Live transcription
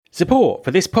Support for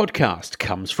this podcast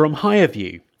comes from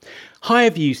HireVue.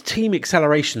 HireVue's team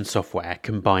acceleration software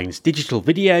combines digital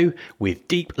video with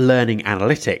deep learning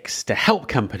analytics to help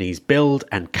companies build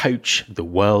and coach the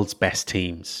world's best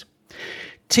teams.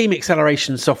 Team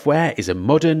acceleration software is a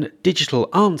modern digital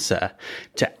answer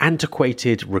to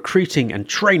antiquated recruiting and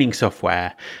training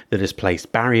software that has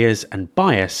placed barriers and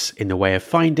bias in the way of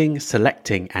finding,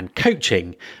 selecting, and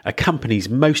coaching a company's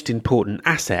most important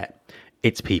asset,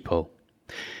 its people.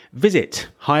 Visit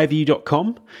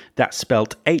hirevue.com, that's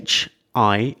spelled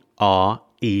HIREVUE,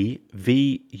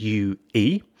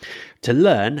 to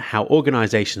learn how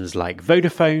organisations like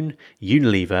Vodafone,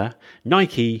 Unilever,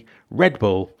 Nike, Red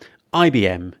Bull,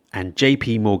 IBM and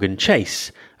JP Morgan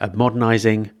Chase are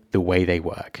modernising the way they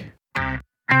work.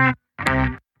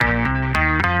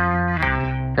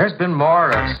 There's been more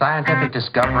of scientific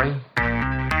discovery,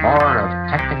 more of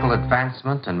technical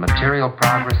advancement and material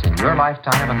progress in your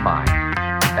lifetime and mine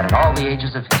than in all the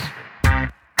ages of history.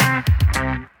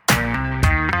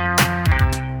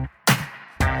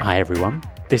 Hi everyone,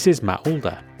 this is Matt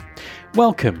Alder.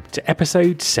 Welcome to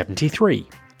episode 73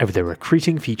 of the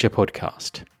Recruiting Future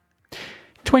podcast.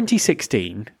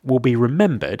 2016 will be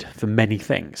remembered for many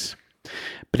things,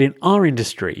 but in our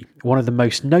industry, one of the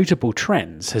most notable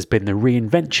trends has been the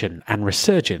reinvention and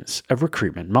resurgence of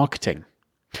recruitment marketing.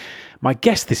 My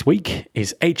guest this week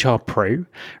is HR pro,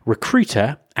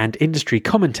 recruiter and industry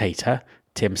commentator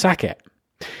Tim Sackett.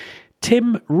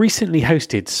 Tim recently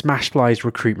hosted Smashfly's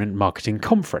Recruitment Marketing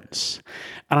Conference,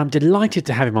 and I'm delighted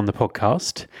to have him on the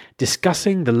podcast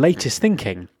discussing the latest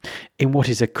thinking in what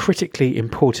is a critically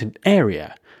important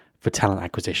area for talent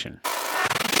acquisition.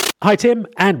 Hi, Tim,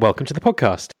 and welcome to the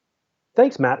podcast.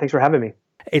 Thanks, Matt. Thanks for having me.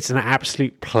 It's an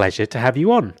absolute pleasure to have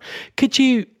you on. Could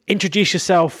you introduce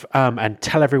yourself and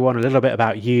tell everyone a little bit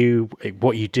about you,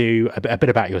 what you do, a bit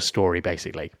about your story,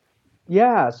 basically?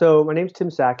 Yeah, so my name's Tim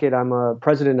Sackett. I'm a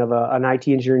president of an IT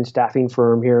engineering staffing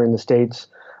firm here in the States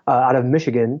out of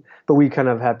Michigan, but we kind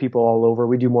of have people all over.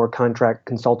 We do more contract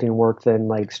consulting work than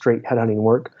like straight headhunting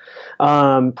work.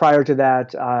 Prior to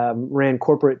that, ran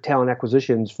corporate talent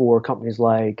acquisitions for companies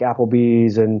like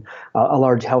Applebee's and a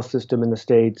large health system in the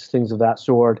States, things of that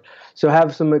sort. So I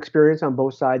have some experience on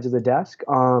both sides of the desk.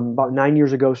 About 9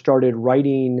 years ago, started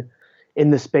writing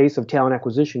in the space of talent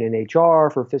acquisition in HR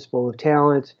for Fistful of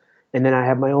Talent. And then I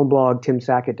have my own blog,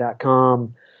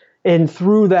 timsackett.com. And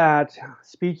through that,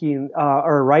 speaking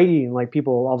or writing, like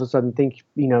people all of a sudden think,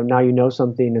 now you know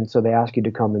something. And so they ask you to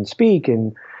come and speak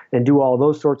and do all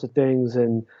those sorts of things.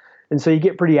 And so you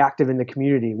get pretty active in the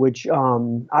community, which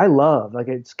I love. Like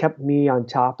it's kept me on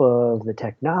top of the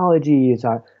technology. It's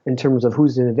in terms of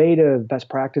who's innovative, best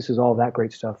practices, all of that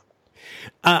great stuff.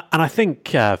 And I think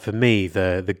for me,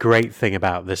 the great thing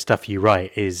about the stuff you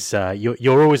write is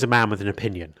you're always a man with an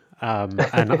opinion. And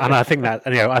I think that,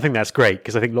 I think that's great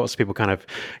because I think lots of people kind of,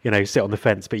 sit on the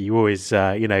fence, but you always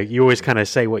kind of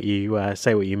say what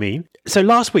you mean. So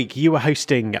last week you were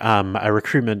hosting a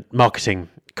recruitment marketing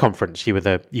conference. You were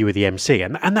the MC,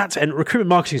 and recruitment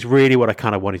marketing is really what I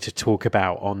kind of wanted to talk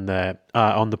about on the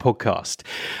podcast.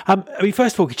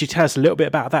 First of all, could you tell us a little bit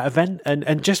about that event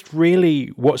and just really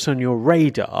what's on your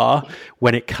radar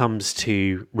when it comes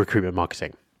to recruitment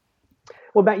marketing?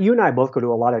 Well, Matt, you and I both go to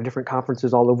a lot of different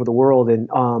conferences all over the world, and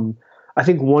I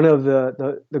think one of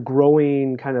the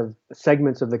growing kind of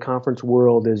segments of the conference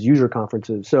world is user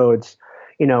conferences. So it's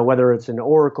whether it's an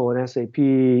Oracle, an SAP,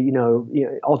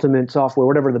 Ultimate Software,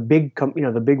 whatever the big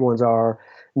ones are.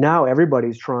 Now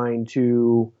everybody's trying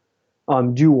to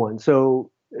do one.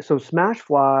 So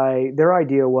Smashfly, their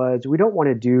idea was we don't want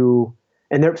to do.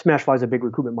 And Smashfly is a big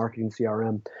recruitment marketing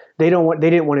CRM. They didn't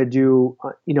want to do,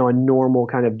 a normal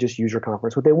kind of just user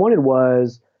conference. What they wanted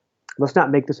was, let's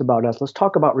not make this about us. Let's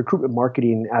talk about recruitment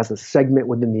marketing as a segment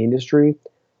within the industry,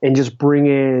 and just bring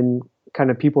in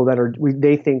kind of people that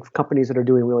they think companies that are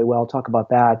doing really well. Talk about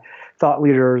that, thought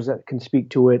leaders that can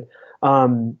speak to it,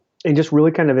 and just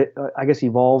really kind of,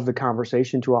 evolve the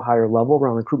conversation to a higher level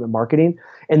around recruitment marketing.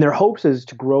 And their hopes is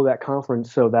to grow that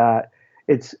conference so that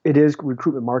it is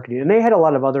recruitment marketing. And they had a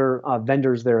lot of other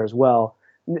vendors there as well.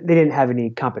 They didn't have any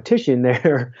competition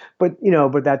there, but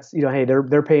that's, hey,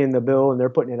 they're paying the bill and they're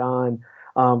putting it on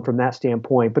from that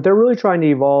standpoint. But they're really trying to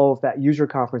evolve that user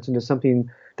conference into something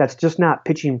that's just not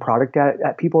pitching product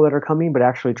at people that are coming, but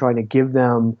actually trying to give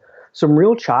them some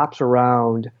real chops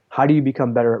around how do you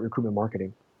become better at recruitment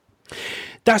marketing.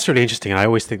 That's really interesting. I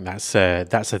always think that's a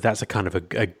kind of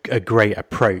a great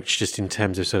approach, just in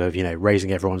terms of sort of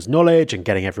raising everyone's knowledge and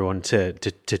getting everyone to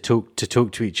talk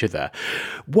to each other.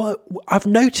 What I've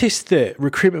noticed that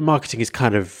recruitment marketing is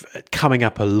kind of coming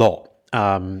up a lot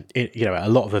a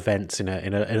lot of events, in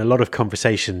a lot of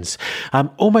conversations,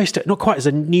 almost not quite as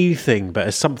a new thing, but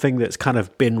as something that's kind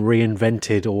of been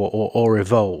reinvented or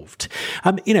evolved.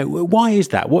 Why is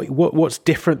that? What's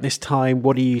different this time?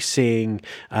 What are you seeing?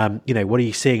 What are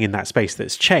you seeing in that space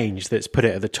that's changed, that's put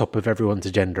it at the top of everyone's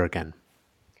agenda again?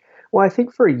 Well, I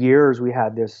think for years we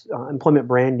had this employment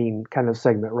branding kind of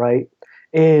segment, right?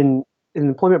 And in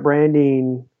employment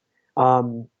branding,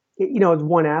 it's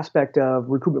one aspect of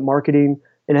recruitment marketing,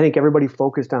 and I think everybody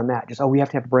focused on that. Just, we have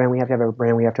to have a brand, we have to have a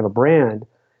brand, we have to have a brand.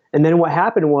 And then what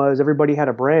happened was everybody had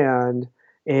a brand,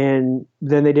 and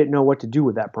then they didn't know what to do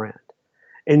with that brand.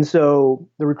 And so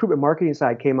the recruitment marketing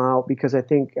side came out because I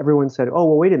think everyone said, oh,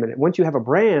 well, wait a minute. Once you have a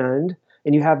brand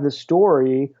and you have this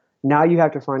story, now you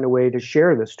have to find a way to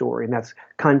share this story. And that's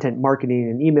content marketing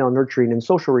and email nurturing and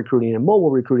social recruiting and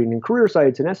mobile recruiting and career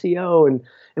sites and SEO and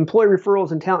employee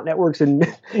referrals and talent networks and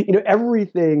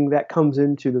everything that comes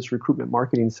into this recruitment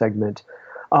marketing segment.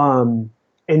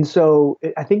 And so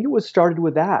I think it was started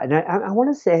with that. And I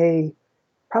want to say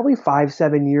probably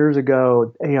 5-7 years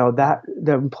ago, that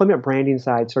the employment branding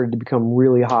side started to become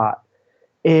really hot.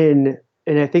 And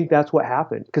I think that's what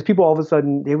happened, because people all of a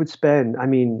sudden, they would spend,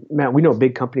 we know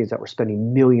big companies that were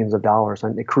spending millions of dollars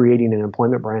on creating an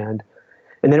employment brand.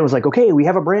 And then it was like, okay, we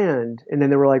have a brand. And then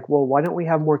they were like, well, why don't we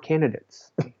have more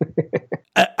candidates?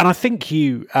 And I think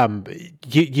you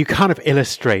kind of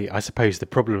illustrate, I suppose, the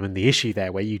problem and the issue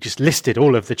there, where you just listed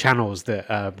all of the channels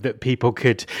that people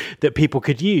could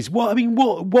use.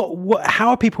 How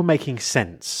are people making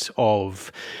sense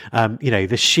of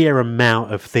the sheer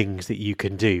amount of things that you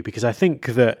can do? Because I think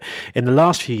that in the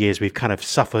last few years we've kind of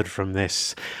suffered from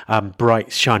this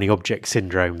bright shiny object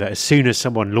syndrome, that as soon as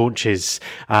someone launches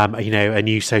a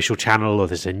new social channel, or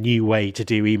there's a new way to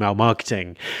do email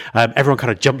marketing, everyone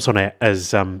kind of jumps on it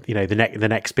as the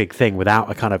next big thing, without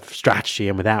a kind of strategy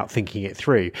and without thinking it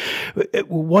through.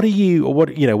 What did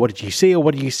you see, or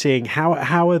what are you seeing?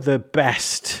 How are the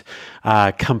best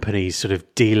companies sort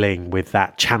of dealing with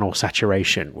that channel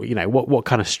saturation? What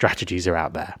kind of strategies are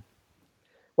out there?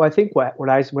 Well, I think what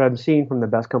I'm seeing from the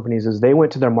best companies is they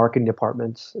went to their marketing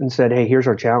departments and said, hey, here's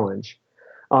our challenge.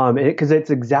 Because it's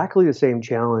exactly the same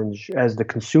challenge as the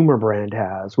consumer brand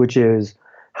has, which is,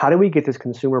 how do we get this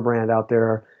consumer brand out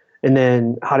there? And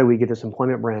then how do we get this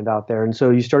employment brand out there? And so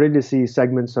you started to see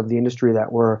segments of the industry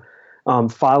that were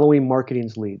following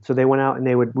marketing's lead. So they went out and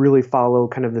they would really follow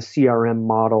kind of the CRM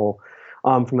model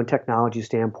from a technology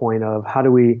standpoint of, how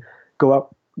do we go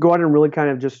out and really kind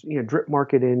of just drip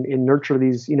market and nurture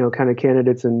these kind of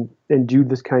candidates and do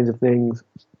this kinds of things.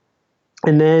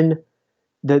 And then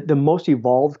the most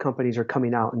evolved companies are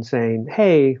coming out and saying,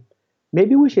 hey,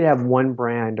 maybe we should have one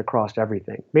brand across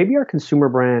everything. Maybe our consumer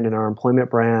brand and our employment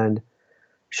brand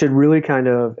should really kind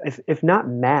of, if not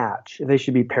match, they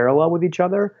should be parallel with each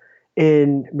other.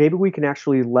 And maybe we can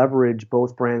actually leverage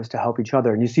both brands to help each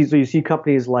other. And you see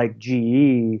companies like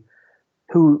GE,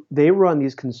 who they run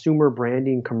these consumer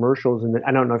branding commercials. And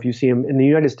I don't know if you see them in the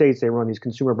United States, they run these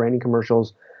consumer branding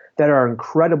commercials that are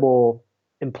incredible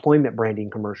employment branding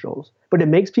commercials. But it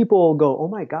makes people go, oh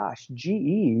my gosh,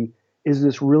 GE is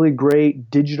this really great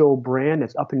digital brand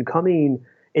that's up and coming.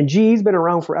 And GE's been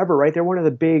around forever, right? They're one of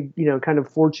the big, kind of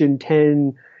Fortune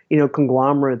 10,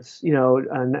 conglomerates,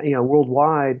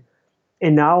 worldwide.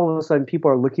 And now all of a sudden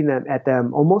people are looking at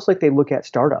them almost like they look at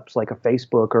startups like a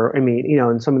Facebook or,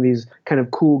 and some of these kind of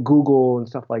cool Google and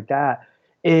stuff like that.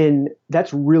 And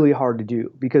that's really hard to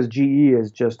do, because GE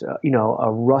is just,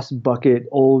 a rust bucket,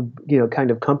 old, kind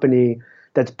of company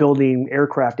that's building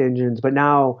aircraft engines. But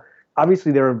now,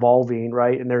 obviously, they're evolving,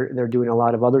 right? And they're doing a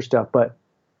lot of other stuff. But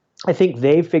I think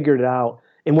they figured it out.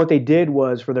 And what they did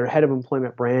was, for their head of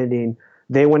employment branding,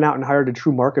 they went out and hired a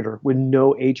true marketer with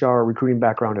no HR recruiting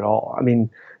background at all.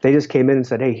 They just came in and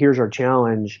said, hey, here's our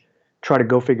challenge. Try to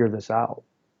go figure this out.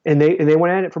 And they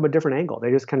went at it from a different angle. They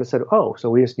just kind of said, oh,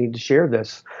 so we just need to share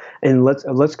this, and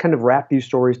let's kind of wrap these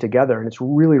stories together. And it's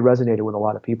really resonated with a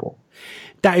lot of people.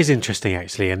 That is interesting,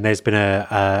 actually. And there's been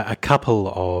a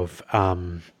couple of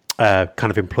kind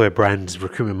of employer brands,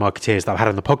 recruitment marketeers that I've had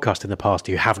on the podcast in the past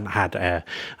who haven't had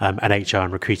an HR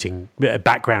and recruiting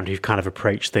background, who've kind of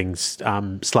approached things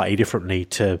slightly differently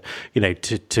to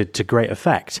great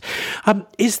effect. Do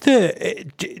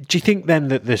you think then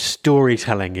that the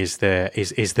storytelling is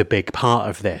the big part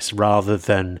of this, rather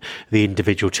than the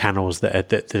individual channels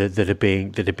that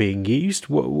are being used?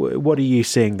 What are you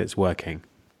seeing that's working?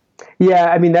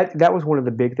 Yeah, that was one of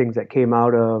the big things that came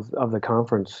out of the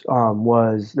conference,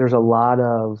 was there's a lot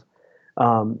of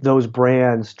those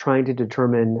brands trying to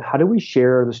determine, how do we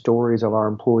share the stories of our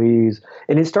employees?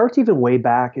 And it starts even way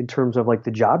back in terms of like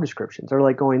the job descriptions. They're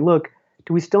like going, look,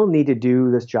 do we still need to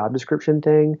do this job description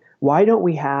thing? Why don't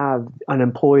we have an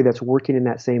employee that's working in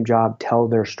that same job tell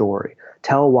their story,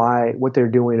 tell what they're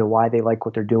doing and why they like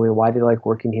what they're doing, why they like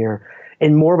working here,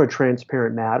 in more of a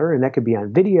transparent matter? And that could be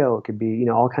on video, it could be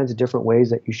all kinds of different ways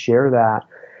that you share that.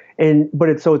 But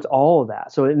it's all of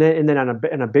that. So and then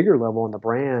on a bigger level in the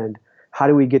brand, how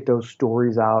do we get those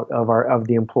stories out of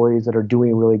the employees that are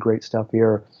doing really great stuff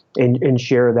here and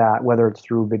share that, whether it's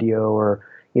through video or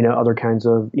other kinds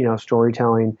of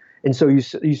storytelling. And so you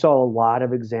saw a lot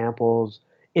of examples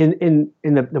in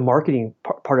the marketing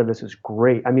part of this is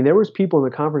great. I mean, there was people in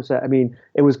the conference that,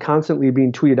 it was constantly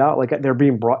being tweeted out, like they're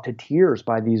being brought to tears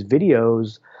by these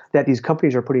videos that these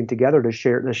companies are putting together to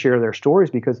share their stories,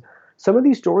 because some of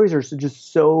these stories are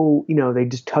just so, they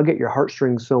just tug at your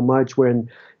heartstrings so much when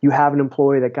you have an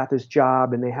employee that got this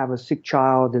job and they have a sick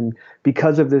child, and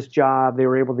because of this job, they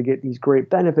were able to get these great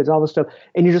benefits, all this stuff.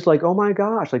 And you're just like, oh my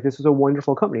gosh, like this is a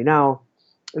wonderful company. Now,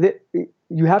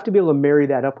 you have to be able to marry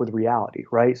that up with reality,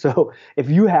 right? So if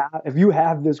you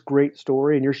have this great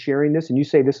story and you're sharing this and you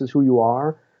say this is who you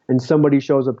are, and somebody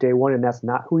shows up day one and that's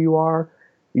not who you are,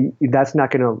 that's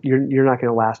not you're not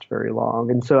gonna last very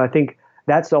long. And so I think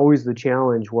that's always the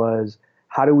challenge, was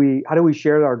how do we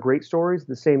share our great stories at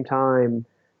the same time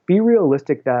be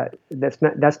realistic that that's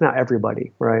not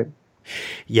everybody, right?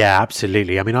 Yeah,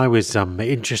 absolutely. I mean, I was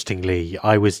interestingly,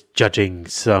 I was judging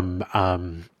some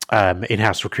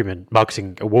in-house recruitment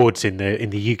marketing awards in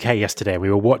the UK yesterday. We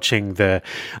were watching the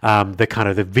kind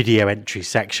of the video entry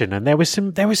section, and there was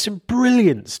some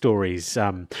brilliant stories,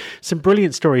 in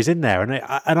there.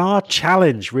 And our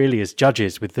challenge really as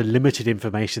judges, with the limited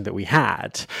information that we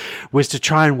had, was to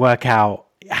try and work out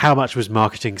how much was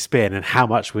marketing spin and how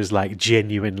much was like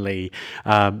genuinely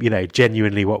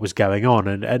what was going on.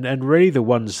 And really the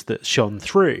ones that shone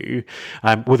through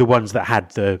were the ones that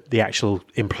had the actual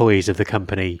employees of the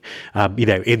company,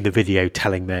 in the video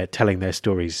telling their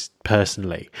stories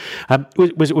personally.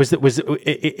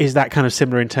 Is that kind of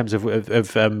similar in terms of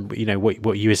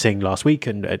what you were saying last week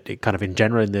and kind of in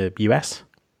general in the US?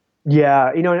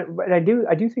 Yeah, and I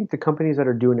do think the companies that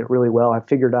are doing it really well have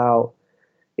figured out,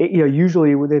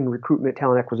 usually within recruitment,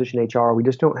 talent acquisition, HR, we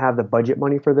just don't have the budget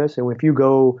money for this. And if you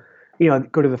go to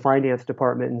the finance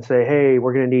department and say, hey,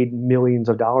 we're going to need millions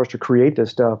of dollars to create this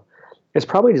stuff, it's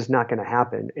probably just not going to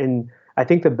happen. And I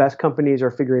think the best companies are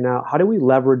figuring out, how do we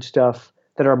leverage stuff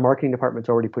that our marketing department's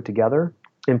already put together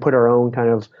and put our own kind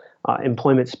of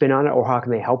employment spin on it, or how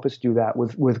can they help us do that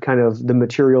with kind of the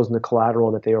materials and the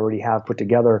collateral that they already have put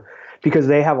together, because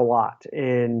they have a lot.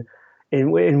 And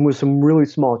with some really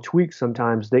small tweaks,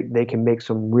 sometimes they can make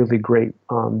some really great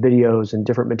videos and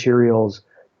different materials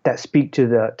that speak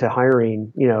to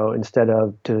hiring, instead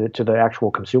of to the actual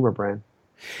consumer brand.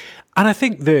 And I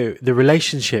think the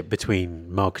relationship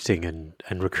between marketing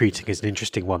and recruiting is an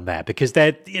interesting one there, because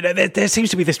there seems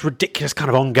to be this ridiculous kind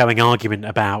of ongoing argument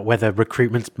about whether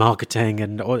recruitment's marketing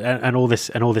and all this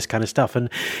kind of stuff. And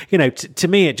to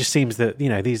me, it just seems that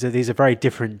these are very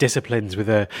different disciplines with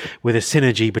a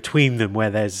synergy between them, where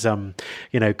there's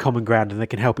common ground and they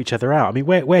can help each other out. I mean,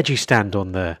 where do you stand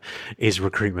on the is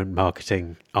recruitment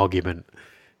marketing argument?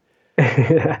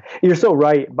 You're so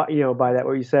right, by that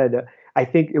what you said. I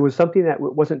think it was something that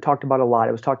wasn't talked about a lot.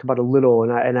 It was talked about a little,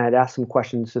 and I'd asked some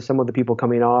questions to some of the people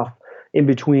coming off in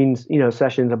between,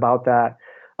 sessions about that.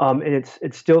 And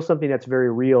it's still something that's very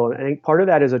real. And I think part of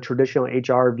that is a traditional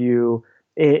HR view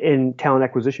in talent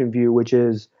acquisition view, which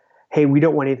is, hey, we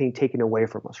don't want anything taken away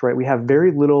from us, right? We have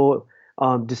very little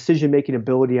decision-making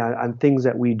ability on things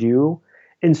that we do.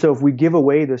 And so if we give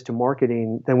away this to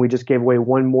marketing, then we just gave away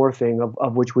one more thing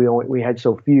of which we had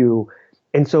so few.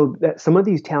 And so that some of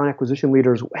these talent acquisition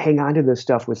leaders hang on to this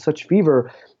stuff with such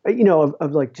fever,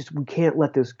 of like, just, we can't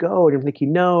let this go. And I'm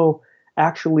thinking, no,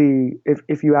 actually,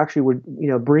 if you actually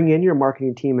would, bring in your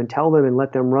marketing team and tell them and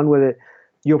let them run with it,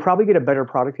 you'll probably get a better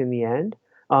product in the end.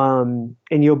 And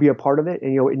you'll be a part of it,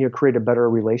 and you'll create a better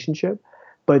relationship.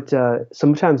 But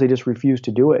sometimes they just refuse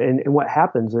to do it. And what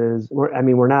happens is,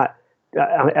 we're not,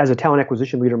 as a talent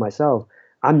acquisition leader myself,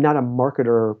 I'm not a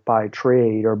marketer by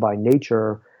trade or by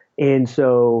nature. And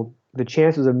so the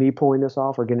chances of me pulling this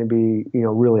off are going to be,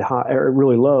 really high or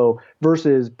really low,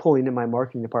 versus pulling in my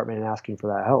marketing department and asking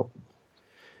for that help.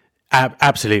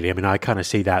 Absolutely. I mean, I kind of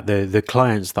see that the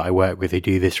clients that I work with who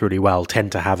do this really well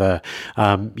tend to have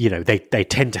they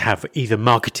tend to have either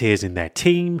marketeers in their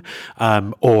team,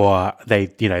 or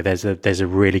there's a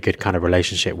really good kind of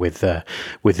relationship with the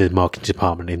marketing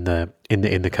department in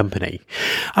the company.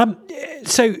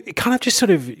 So kind of just sort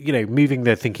of, moving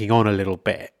the thinking on a little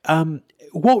bit.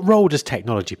 What role does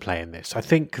technology play in this? I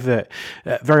think that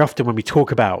very often when we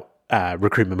talk about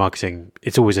recruitment marketing,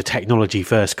 it's always a technology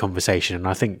first conversation. And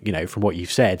I think, from what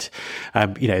you've said,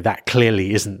 that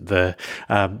clearly isn't the,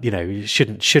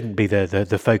 shouldn't be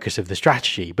the focus of the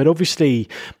strategy. But obviously,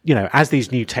 as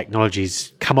these new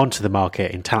technologies come onto the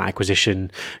market in talent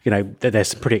acquisition, there's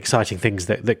some pretty exciting things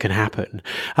that can happen.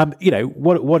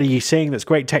 What are you seeing that's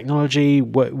great technology?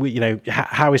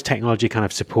 How is technology kind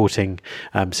of supporting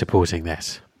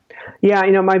this? Yeah,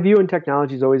 my view in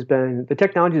technology has always been the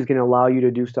technology is going to allow you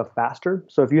to do stuff faster.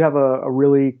 So if you have a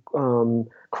really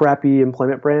crappy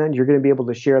employment brand, you're going to be able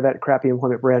to share that crappy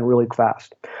employment brand really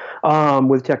fast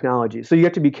with technology. So you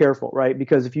have to be careful, right?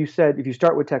 Because if you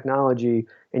start with technology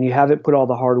and you haven't put all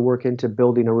the hard work into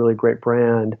building a really great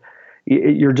brand,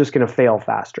 you're just going to fail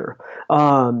faster.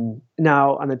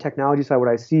 Now, on the technology side, what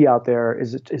I see out there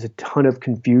is a ton of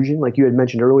confusion. Like you had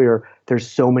mentioned earlier, there's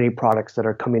so many products that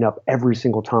are coming up every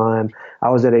single time. I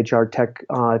was at HR Tech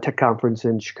conference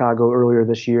in Chicago earlier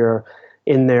this year,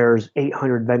 and there's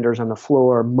 800 vendors on the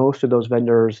floor. Most of those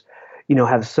vendors,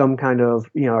 have some kind of,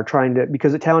 are trying to,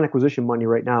 because the talent acquisition money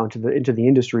right now into the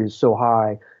industry is so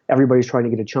high, everybody's trying to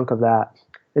get a chunk of that.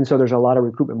 And so there's a lot of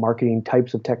recruitment marketing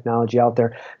types of technology out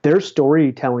there. There's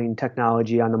storytelling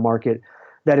technology on the market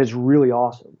that is really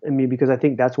awesome. I mean, because I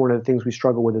think that's one of the things we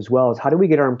struggle with as well is how do we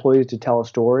get our employees to tell a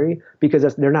story?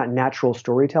 Because they're not natural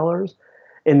storytellers.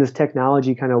 And this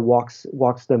technology kind of walks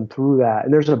them through that.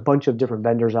 And there's a bunch of different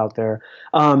vendors out there.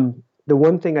 The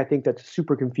one thing I think that's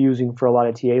super confusing for a lot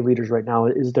of TA leaders right now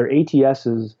is their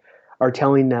ATSs are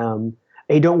telling them,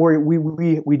 hey, don't worry,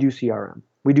 we do CRM.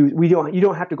 You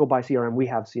don't have to go buy CRM. We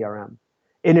have CRM,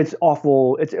 and it's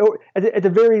awful. It's at the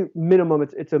very minimum,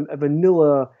 it's a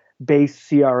vanilla based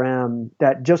CRM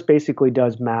that just basically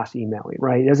does mass emailing,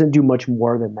 right? It doesn't do much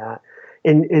more than that.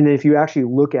 And if you actually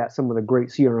look at some of the great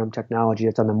CRM technology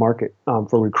that's on the market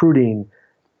for recruiting,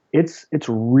 it's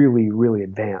really, really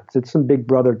advanced. It's some Big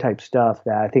Brother type stuff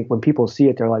that I think when people see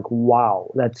it, they're like,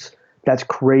 wow, that's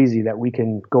crazy that we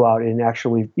can go out and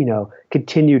actually,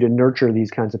 continue to nurture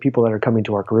these kinds of people that are coming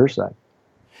to our career site.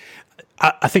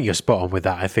 I think you're spot on with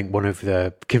that. I think one of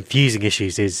the confusing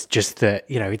issues is just that,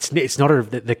 it's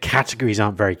not the categories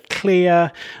aren't very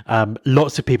clear.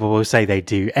 Lots of people will say they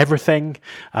do everything.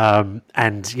 And,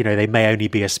 they may only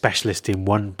be a specialist in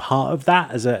one part of that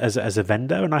as a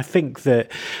vendor. And I think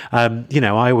that,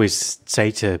 I always say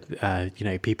to,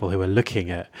 people who are looking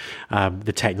at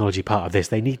the technology part of this,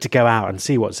 they need to go out and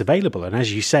see what's available. And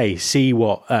as you say, see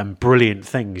what brilliant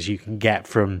things you can get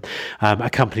from a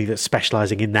company that's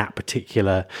specializing in that particular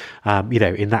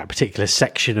in that particular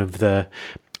section of the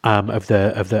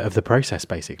process,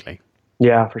 basically.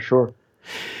 Yeah, for sure.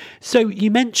 So you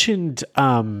mentioned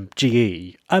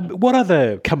GE. What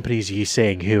other companies are you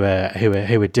seeing who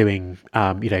are doing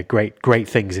great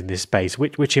things in this space?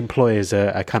 Which employers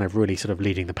are kind of really sort of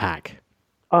leading the pack?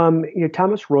 Thomson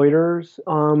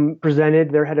Reuters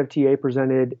presented. Their head of TA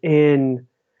presented in.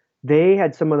 They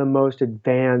had some of the most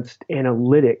advanced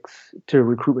analytics to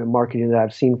recruitment marketing that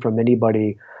I've seen from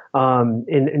anybody.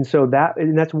 So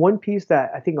that's one piece that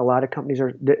I think a lot of companies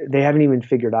they haven't even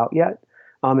figured out yet.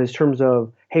 In terms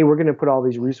of, hey, we're going to put all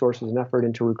these resources and effort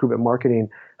into recruitment marketing.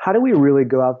 How do we really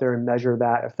go out there and measure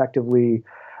that effectively?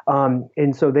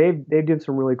 And so they did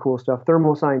some really cool stuff.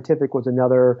 Thermo Scientific was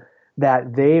another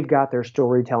that they've got their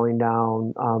storytelling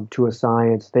down to a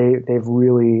science. They've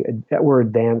really were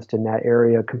advanced in that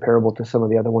area, comparable to some of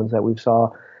the other ones that we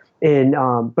saw. And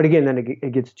but again, then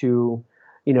it gets to,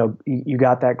 you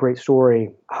got that great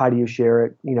story. How do you share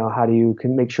it? How do you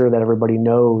can make sure that everybody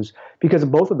knows? Because of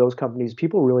both of those companies,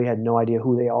 people really had no idea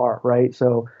who they are, right?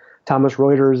 So Thomson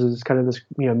Reuters is kind of this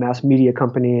mass media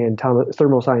company, and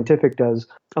Thermo Scientific does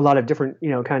a lot of different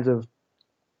kinds of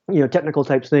technical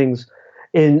types things.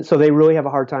 And so they really have a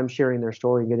hard time sharing their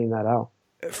story and getting that out.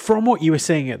 From what you were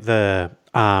saying at the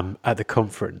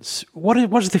conference, what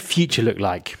does the future look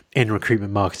like in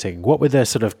recruitment marketing? What were the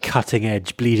sort of cutting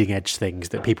edge, bleeding edge things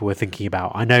that people were thinking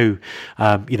about? I know,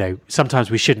 sometimes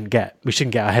we shouldn't get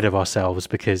ahead of ourselves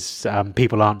because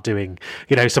people aren't doing,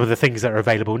 some of the things that are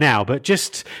available now. But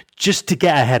just to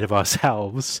get ahead of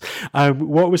ourselves,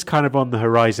 what was kind of on the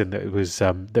horizon that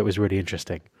was really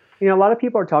interesting? A lot of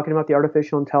people are talking about the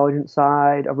artificial intelligence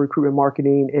side of recruitment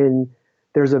marketing, and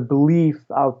there's a belief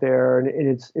out there,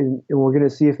 and we're going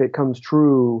to see if it comes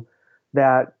true,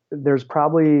 that there's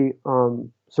probably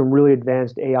some really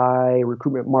advanced AI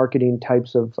recruitment marketing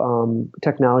types of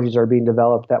technologies are being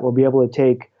developed that will be able to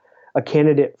take a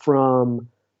candidate from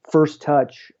first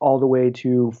touch all the way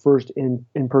to first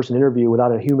in-person interview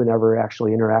without a human ever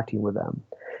actually interacting with them.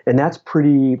 And that's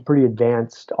pretty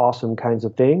advanced, awesome kinds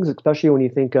of things, especially when you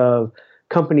think of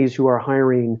companies who are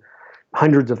hiring,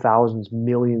 hundreds of thousands,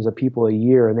 millions of people a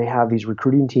year, and they have these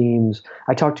recruiting teams.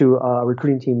 I talked to a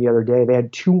recruiting team the other day. They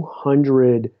had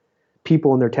 200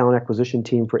 people in their talent acquisition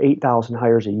team for 8,000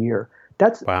 hires a year.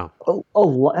 That's wow. a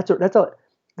lot.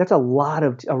 That's a lot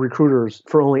of recruiters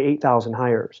for only 8,000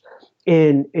 hires.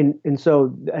 And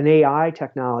so an AI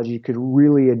technology could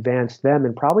really advance them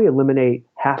and probably eliminate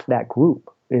half that group,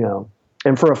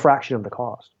 and for a fraction of the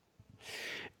cost.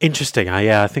 Interesting.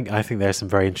 I think there's some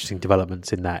very interesting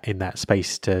developments in that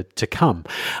space to come.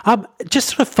 Just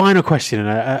sort of final question, and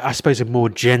I suppose a more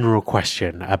general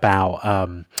question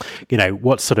about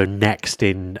what's sort of next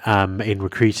in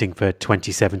recruiting for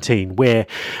 2017. We're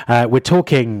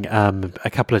talking a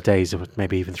couple of days, or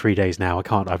maybe even 3 days now.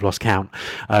 I've lost count.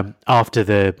 After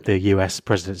the US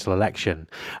presidential election.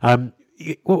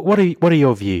 What are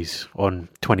your views on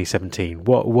 2017?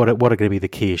 What are going to be the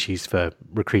key issues for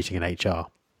recruiting in HR?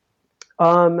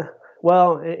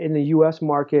 Well, in the U.S.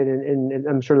 market, and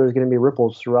I'm sure there's going to be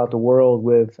ripples throughout the world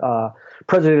with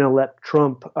President-elect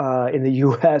Trump in the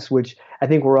U.S., which I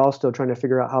think we're all still trying to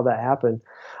figure out how that happened.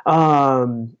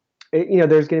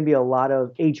 There's going to be a lot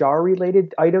of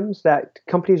HR-related items that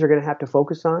companies are going to have to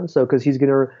focus on. So, because he's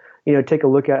going to, take a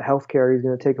look at healthcare, he's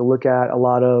going to take a look at a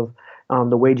lot of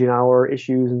the wage and hour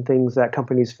issues and things that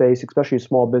companies face, especially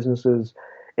small businesses.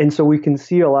 And so we can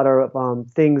see a lot of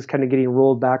things kind of getting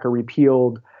rolled back or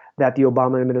repealed that the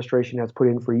Obama administration has put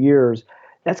in for years.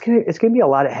 It's going to be a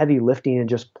lot of heavy lifting and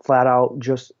just flat out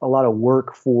just a lot of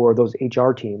work for those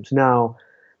HR teams. Now,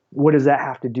 what does that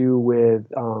have to do with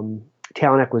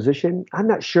talent acquisition? I'm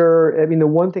not sure. I mean, the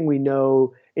one thing we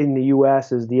know in the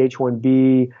U.S. is the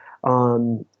H-1B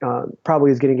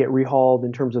probably is going to get rehauled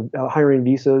in terms of hiring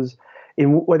visas.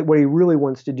 And what he really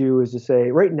wants to do is to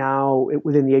say, right now,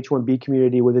 within the H-1B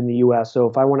community within the U.S., so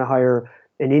if I want to hire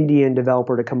an Indian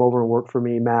developer to come over and work for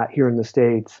me, Matt, here in the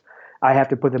States, I have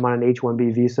to put them on an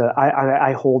H-1B visa.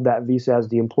 I hold that visa as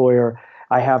the employer.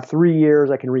 I have 3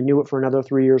 years. I can renew it for another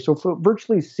 3 years. So for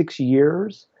virtually 6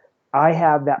 years, I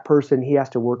have that person. He has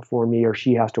to work for me or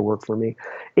she has to work for me.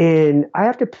 And I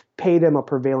have to pay them a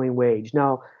prevailing wage.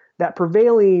 Now, that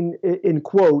prevailing, in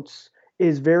quotes,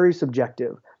 is very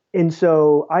subjective. And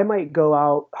so I might go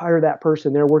out, hire that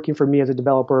person. They're working for me as a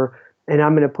developer, and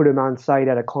I'm going to put them on site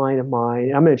at a client of mine.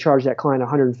 And I'm going to charge that client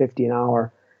 $150 an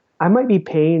hour. I might be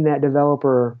paying that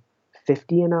developer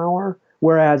 $50 an hour.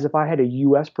 Whereas if I had a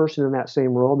U.S. person in that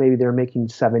same role, maybe they're making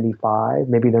 $75,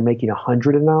 maybe they're making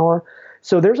 $100 an hour.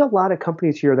 So there's a lot of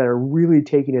companies here that are really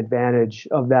taking advantage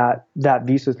of that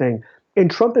visa thing.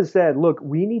 And Trump has said, look,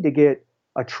 we need to get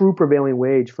a true prevailing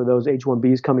wage for those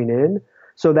H-1Bs coming in,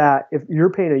 so that if you're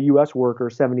paying a U.S. worker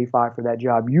 $75 for that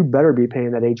job, you better be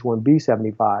paying that H-1B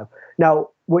 $75. Now,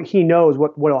 what he knows,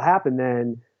 what'll happen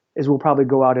then is we'll probably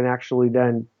go out and actually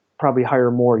then probably hire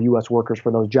more U.S. workers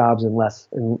for those jobs and less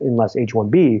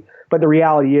H-1B. But the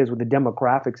reality is, with the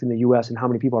demographics in the U.S. and how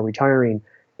many people are retiring,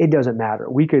 it doesn't matter.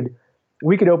 We could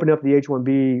open up the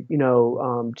H-1B,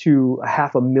 to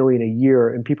 500,000 a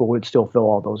year, and people would still fill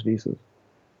all those visas.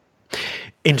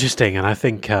 Interesting, and I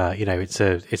think it's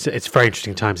very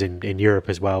interesting times in Europe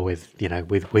as well with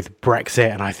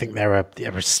Brexit, and I think there are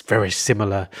very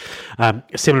similar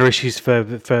issues for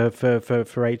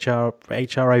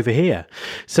HR over here.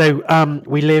 So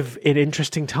we live in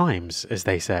interesting times, as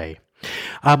they say.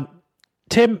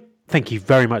 Tim, thank you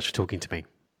very much for talking to me.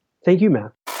 Thank you,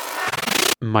 Matt.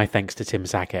 My thanks to Tim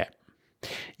Sackett.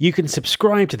 You can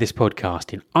subscribe to this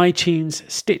podcast in iTunes,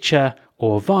 Stitcher,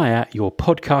 or via your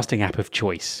podcasting app of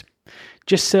choice.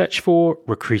 Just search for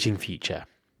Recruiting Future.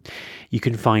 You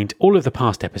can find all of the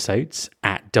past episodes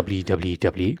at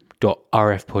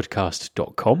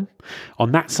www.rfpodcast.com.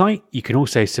 On that site, you can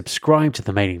also subscribe to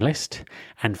the mailing list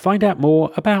and find out more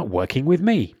about working with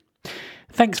me.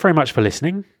 Thanks very much for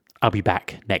listening. I'll be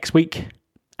back next week,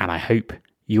 and I hope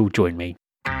you'll join me.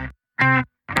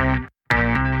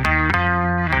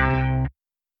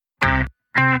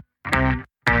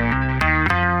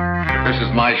 This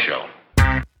is my show.